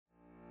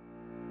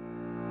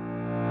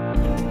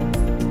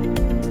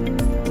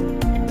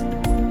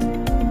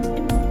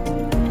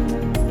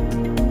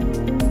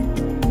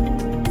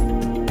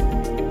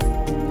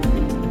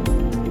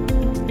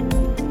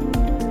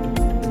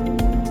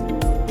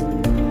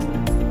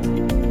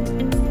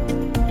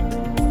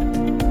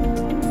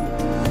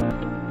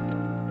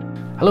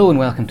Hello and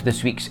welcome to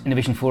this week's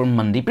Innovation Forum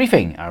Monday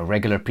Briefing, our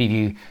regular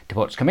preview to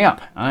what's coming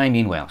up. I'm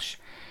Ian Welsh.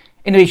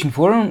 Innovation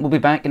Forum will be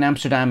back in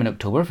Amsterdam in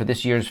October for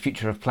this year's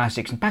Future of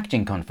Plastics and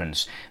Packaging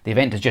conference. The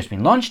event has just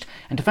been launched,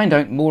 and to find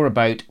out more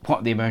about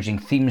what the emerging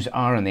themes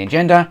are on the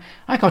agenda,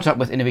 I caught up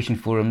with Innovation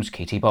Forum's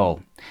Catie.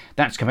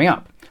 That's coming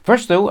up.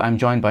 First though, I'm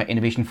joined by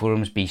Innovation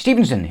Forum's B.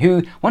 Stevenson,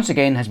 who once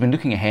again has been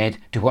looking ahead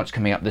to what's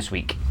coming up this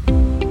week.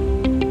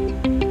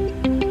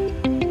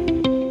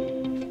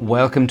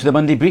 Welcome to the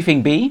Monday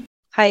Briefing, B.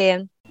 Hi,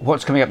 Ian.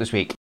 What's coming up this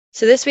week?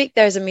 So this week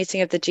there is a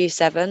meeting of the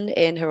G7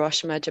 in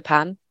Hiroshima,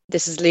 Japan.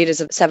 This is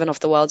leaders of 7 of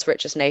the world's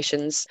richest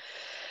nations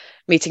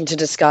meeting to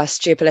discuss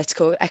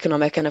geopolitical,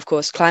 economic, and of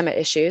course climate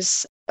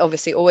issues.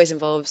 Obviously always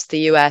involves the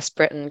US,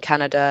 Britain,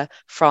 Canada,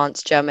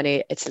 France,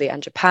 Germany, Italy,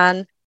 and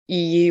Japan.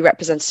 EU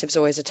representatives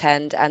always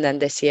attend, and then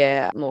this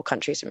year more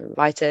countries are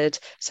invited.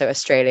 So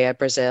Australia,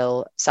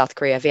 Brazil, South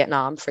Korea,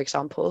 Vietnam, for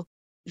example.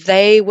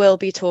 They will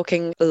be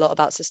talking a lot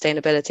about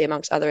sustainability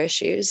amongst other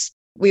issues.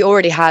 We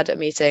already had a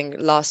meeting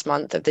last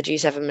month of the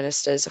G7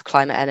 ministers of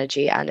climate,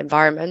 energy and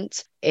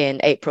environment in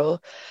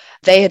April.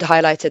 They had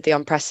highlighted the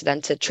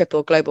unprecedented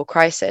triple global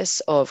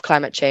crisis of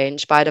climate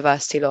change,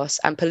 biodiversity loss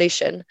and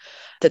pollution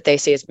that they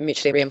see as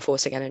mutually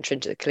reinforcing and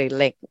intrinsically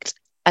linked.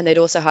 And they'd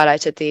also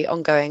highlighted the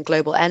ongoing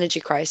global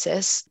energy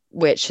crisis,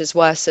 which has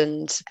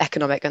worsened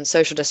economic and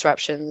social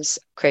disruptions,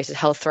 created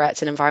health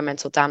threats and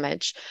environmental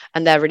damage.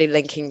 And they're really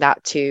linking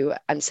that to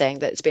and saying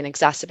that it's been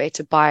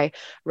exacerbated by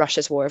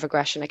Russia's war of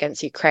aggression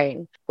against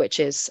Ukraine, which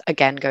is,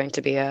 again, going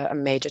to be a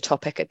major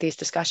topic at these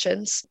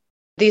discussions.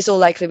 These will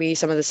likely be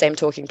some of the same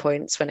talking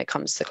points when it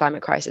comes to the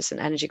climate crisis and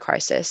energy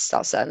crisis.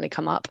 That'll certainly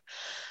come up.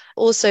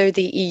 Also,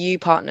 the EU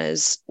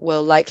partners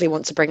will likely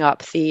want to bring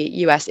up the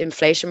US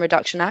Inflation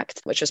Reduction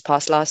Act, which was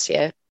passed last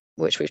year,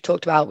 which we've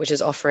talked about, which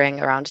is offering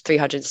around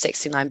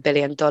 $369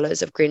 billion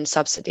of green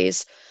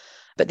subsidies.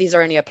 But these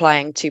are only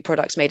applying to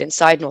products made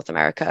inside North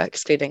America,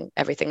 excluding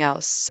everything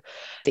else.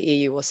 The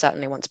EU will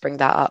certainly want to bring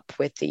that up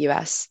with the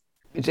US.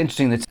 It's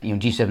interesting that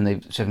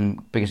G7, the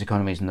 7 biggest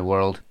economies in the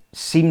world,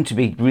 seem to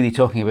be really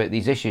talking about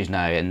these issues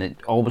now, and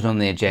that always on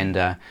the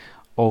agenda,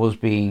 always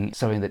being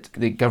something that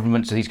the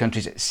governments of these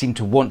countries seem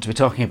to want to be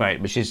talking about,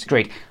 which is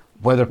great.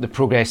 Whether the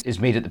progress is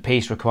made at the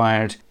pace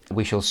required,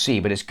 we shall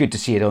see, but it's good to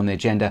see it on the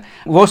agenda.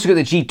 We've also got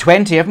the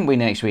G20, haven't we,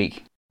 next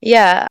week?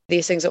 Yeah,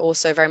 these things are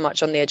also very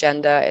much on the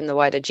agenda in the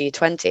wider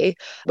G20,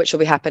 which will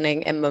be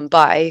happening in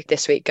Mumbai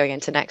this week going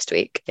into next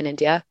week in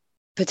India.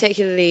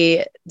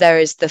 Particularly, there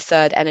is the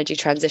 3rd Energy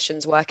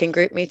Transitions Working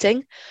Group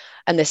meeting.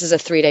 And this is a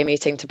 3-day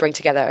meeting to bring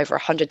together over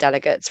 100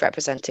 delegates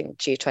representing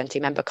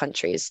G20 member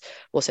countries,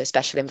 also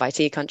special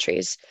invitee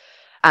countries,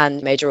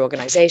 and major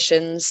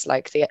organizations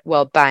like the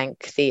World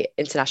Bank, the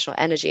International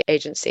Energy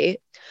Agency.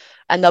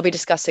 And they'll be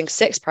discussing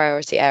 6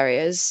 priority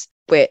areas,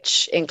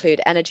 which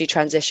include energy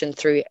transition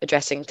through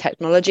addressing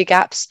technology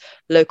gaps,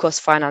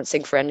 low-cost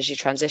financing for energy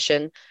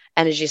transition,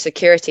 energy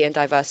security and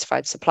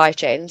diversified supply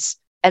chains,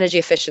 energy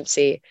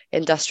efficiency,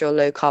 industrial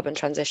low-carbon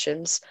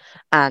transitions,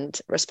 and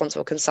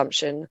responsible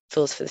consumption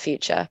fuels for the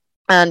future,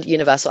 and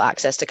universal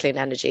access to clean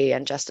energy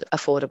and just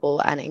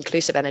affordable and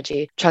inclusive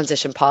energy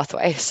transition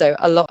pathway. So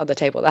a lot on the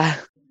table there.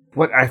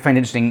 What I find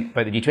interesting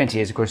about the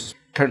G20 is, of course,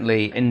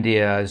 currently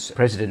India's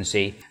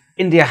presidency.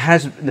 India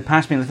has in the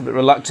past been a little bit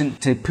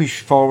reluctant to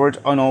push forward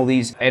on all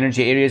these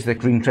energy areas, the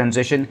green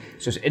transition.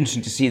 So it's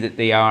interesting to see that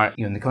they are,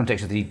 in the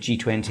context of the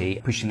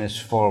G20, pushing this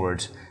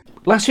forward.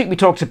 Last week we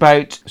talked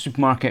about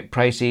supermarket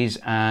prices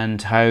and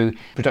how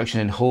production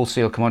and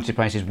wholesale commodity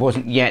prices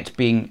wasn't yet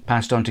being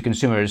passed on to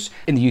consumers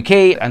in the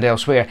UK and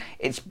elsewhere.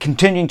 It's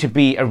continuing to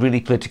be a really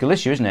political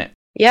issue, isn't it?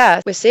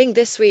 Yeah, we're seeing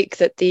this week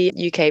that the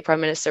UK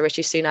Prime Minister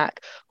Rishi Sunak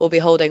will be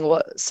holding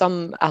what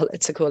some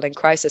outlets are calling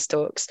crisis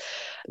talks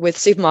with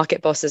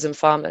supermarket bosses and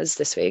farmers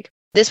this week.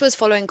 This was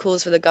following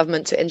calls for the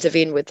government to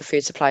intervene with the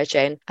food supply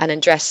chain and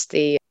address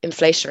the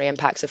inflationary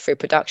impacts of food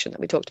production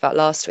that we talked about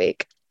last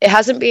week. It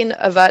hasn't been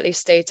overtly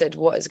stated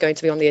what is going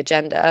to be on the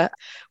agenda,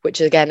 which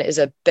again is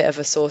a bit of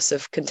a source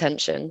of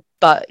contention.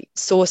 But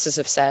sources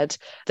have said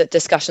that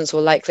discussions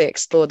will likely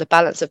explore the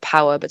balance of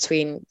power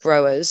between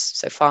growers,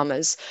 so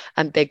farmers,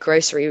 and big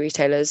grocery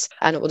retailers.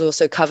 And it would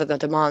also cover the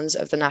demands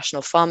of the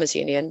National Farmers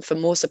Union for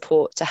more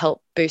support to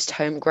help boost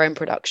homegrown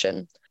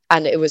production.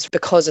 And it was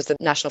because of the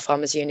National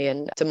Farmers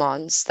Union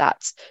demands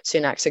that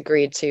Sunak's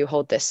agreed to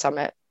hold this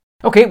summit.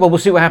 Okay, well, we'll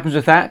see what happens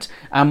with that.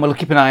 We'll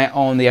keep an eye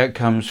on the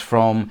outcomes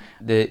from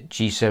the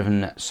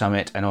G7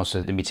 summit and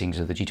also the meetings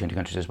of the G20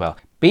 countries as well.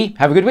 B,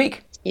 have a good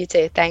week. You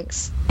too,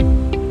 thanks.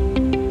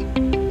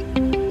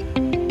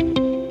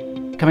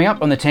 Coming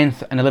up on the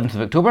 10th and 11th of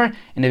October,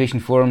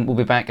 Innovation Forum will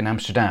be back in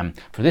Amsterdam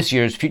for this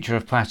year's Future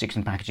of Plastics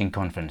and Packaging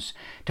conference.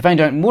 To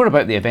find out more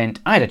about the event,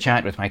 I had a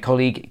chat with my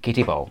colleague,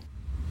 Catie.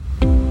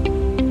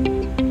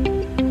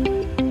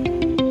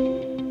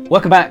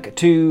 Welcome back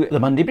to the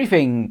Monday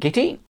Briefing,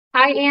 Catie.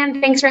 Hi,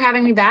 Ian. Thanks for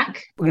having me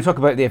back. We're going to talk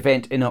about the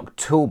event in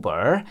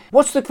October.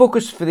 What's the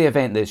focus for the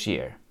event this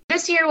year?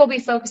 This year, we'll be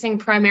focusing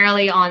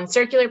primarily on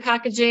circular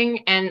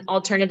packaging and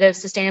alternative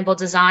sustainable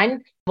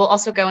design. We'll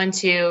also go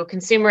into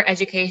consumer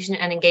education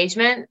and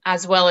engagement,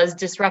 as well as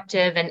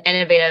disruptive and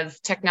innovative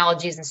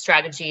technologies and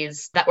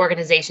strategies that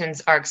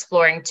organizations are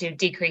exploring to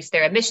decrease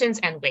their emissions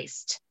and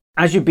waste.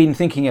 As you've been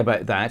thinking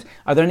about that,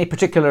 are there any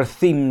particular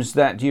themes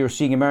that you're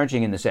seeing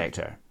emerging in the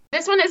sector?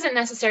 This one isn't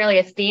necessarily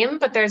a theme,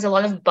 but there's a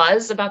lot of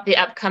buzz about the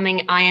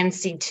upcoming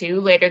INC2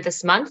 later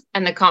this month,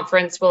 and the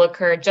conference will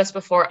occur just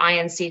before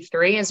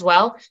INC3 as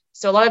well.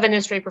 So a lot of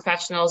industry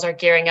professionals are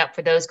gearing up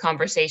for those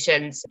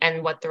conversations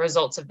and what the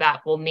results of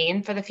that will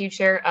mean for the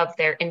future of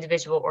their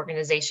individual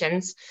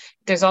organizations.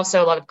 There's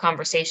also a lot of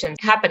conversation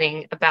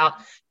happening about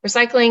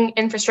recycling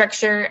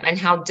infrastructure and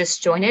how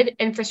disjointed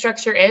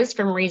infrastructure is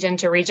from region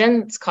to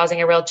region. It's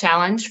causing a real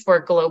challenge for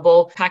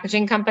global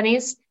packaging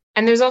companies.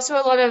 And there's also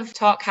a lot of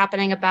talk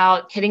happening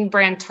about hitting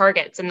brand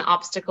targets and the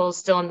obstacles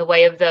still in the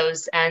way of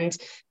those, and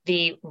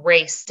the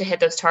race to hit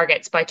those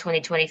targets by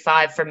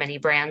 2025 for many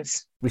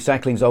brands.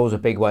 Recycling is always a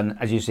big one.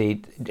 As you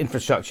say,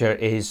 infrastructure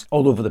is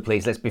all over the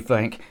place, let's be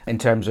frank, in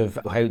terms of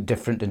how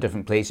different in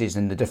different places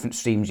and the different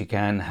streams you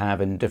can have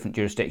in different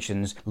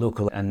jurisdictions,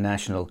 local and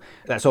national.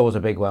 That's always a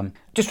big one.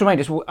 Just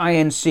remind us,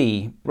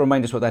 INC,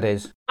 remind us what that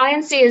is.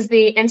 INC is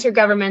the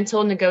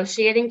Intergovernmental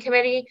Negotiating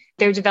Committee.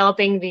 They're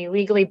developing the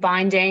legally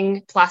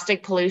binding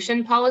plastic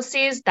pollution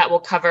policies that will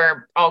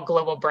cover all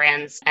global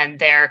brands and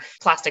their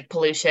plastic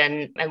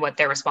pollution and what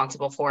they're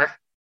responsible for.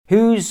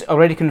 Who's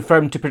already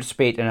confirmed to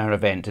participate in our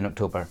event in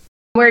October?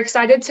 We're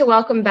excited to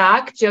welcome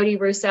back Jody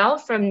Roussel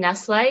from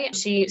Nestle.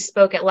 She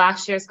spoke at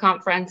last year's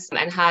conference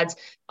and had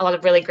a lot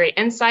of really great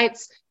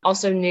insights.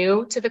 Also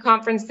new to the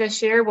conference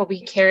this year will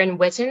be Karen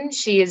Witten.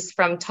 She is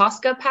from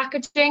Tosca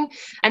Packaging.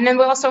 And then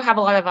we'll also have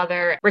a lot of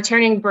other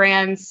returning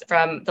brands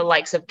from the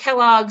likes of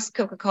Kellogg's,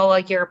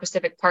 Coca-Cola,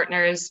 Euro-Pacific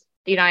Partners,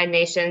 the United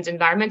Nations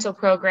Environmental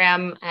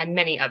Program, and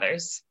many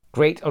others.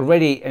 Great,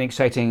 already an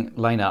exciting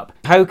lineup.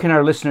 How can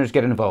our listeners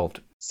get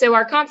involved? So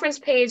our conference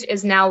page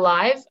is now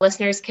live.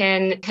 Listeners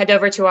can head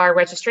over to our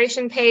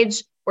registration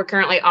page. We're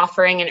currently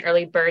offering an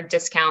early bird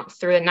discount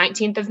through the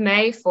 19th of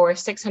May for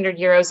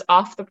 €600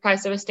 off the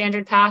price of a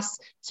standard pass.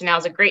 So now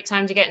is a great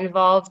time to get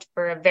involved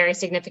for a very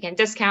significant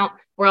discount.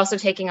 We're also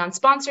taking on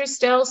sponsors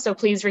still, so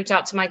please reach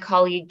out to my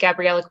colleague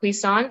Gabriella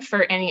Cuisson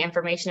for any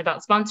information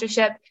about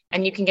sponsorship,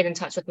 and you can get in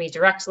touch with me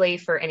directly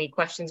for any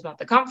questions about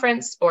the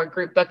conference or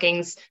group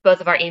bookings.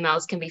 Both of our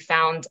emails can be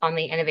found on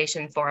the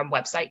Innovation Forum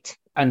website.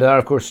 And there are,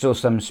 of course, still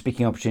some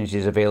speaking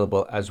opportunities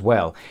available as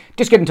well.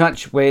 Just get in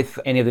touch with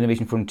any of the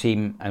Innovation Forum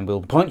team and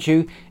we'll point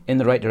you in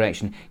the right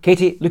direction.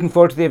 Catie, looking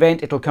forward to the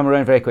event. It'll come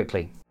around very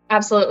quickly.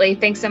 Absolutely.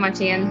 Thanks so much,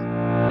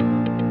 Ian.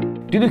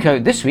 Do look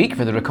out this week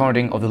for the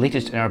recording of the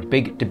latest in our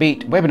Big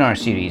Debate webinar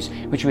series,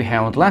 which we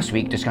held last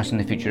week discussing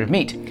the future of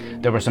meat.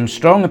 There were some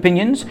strong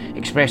opinions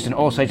expressed on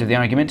all sides of the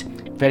argument.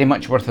 Very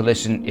much worth a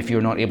listen if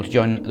you're not able to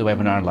join the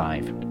webinar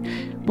live.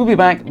 We'll be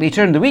back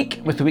later in the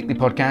week with the weekly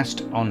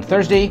podcast on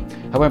Thursday.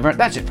 However,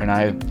 that's it for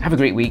now. Have a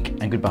great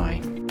week and goodbye.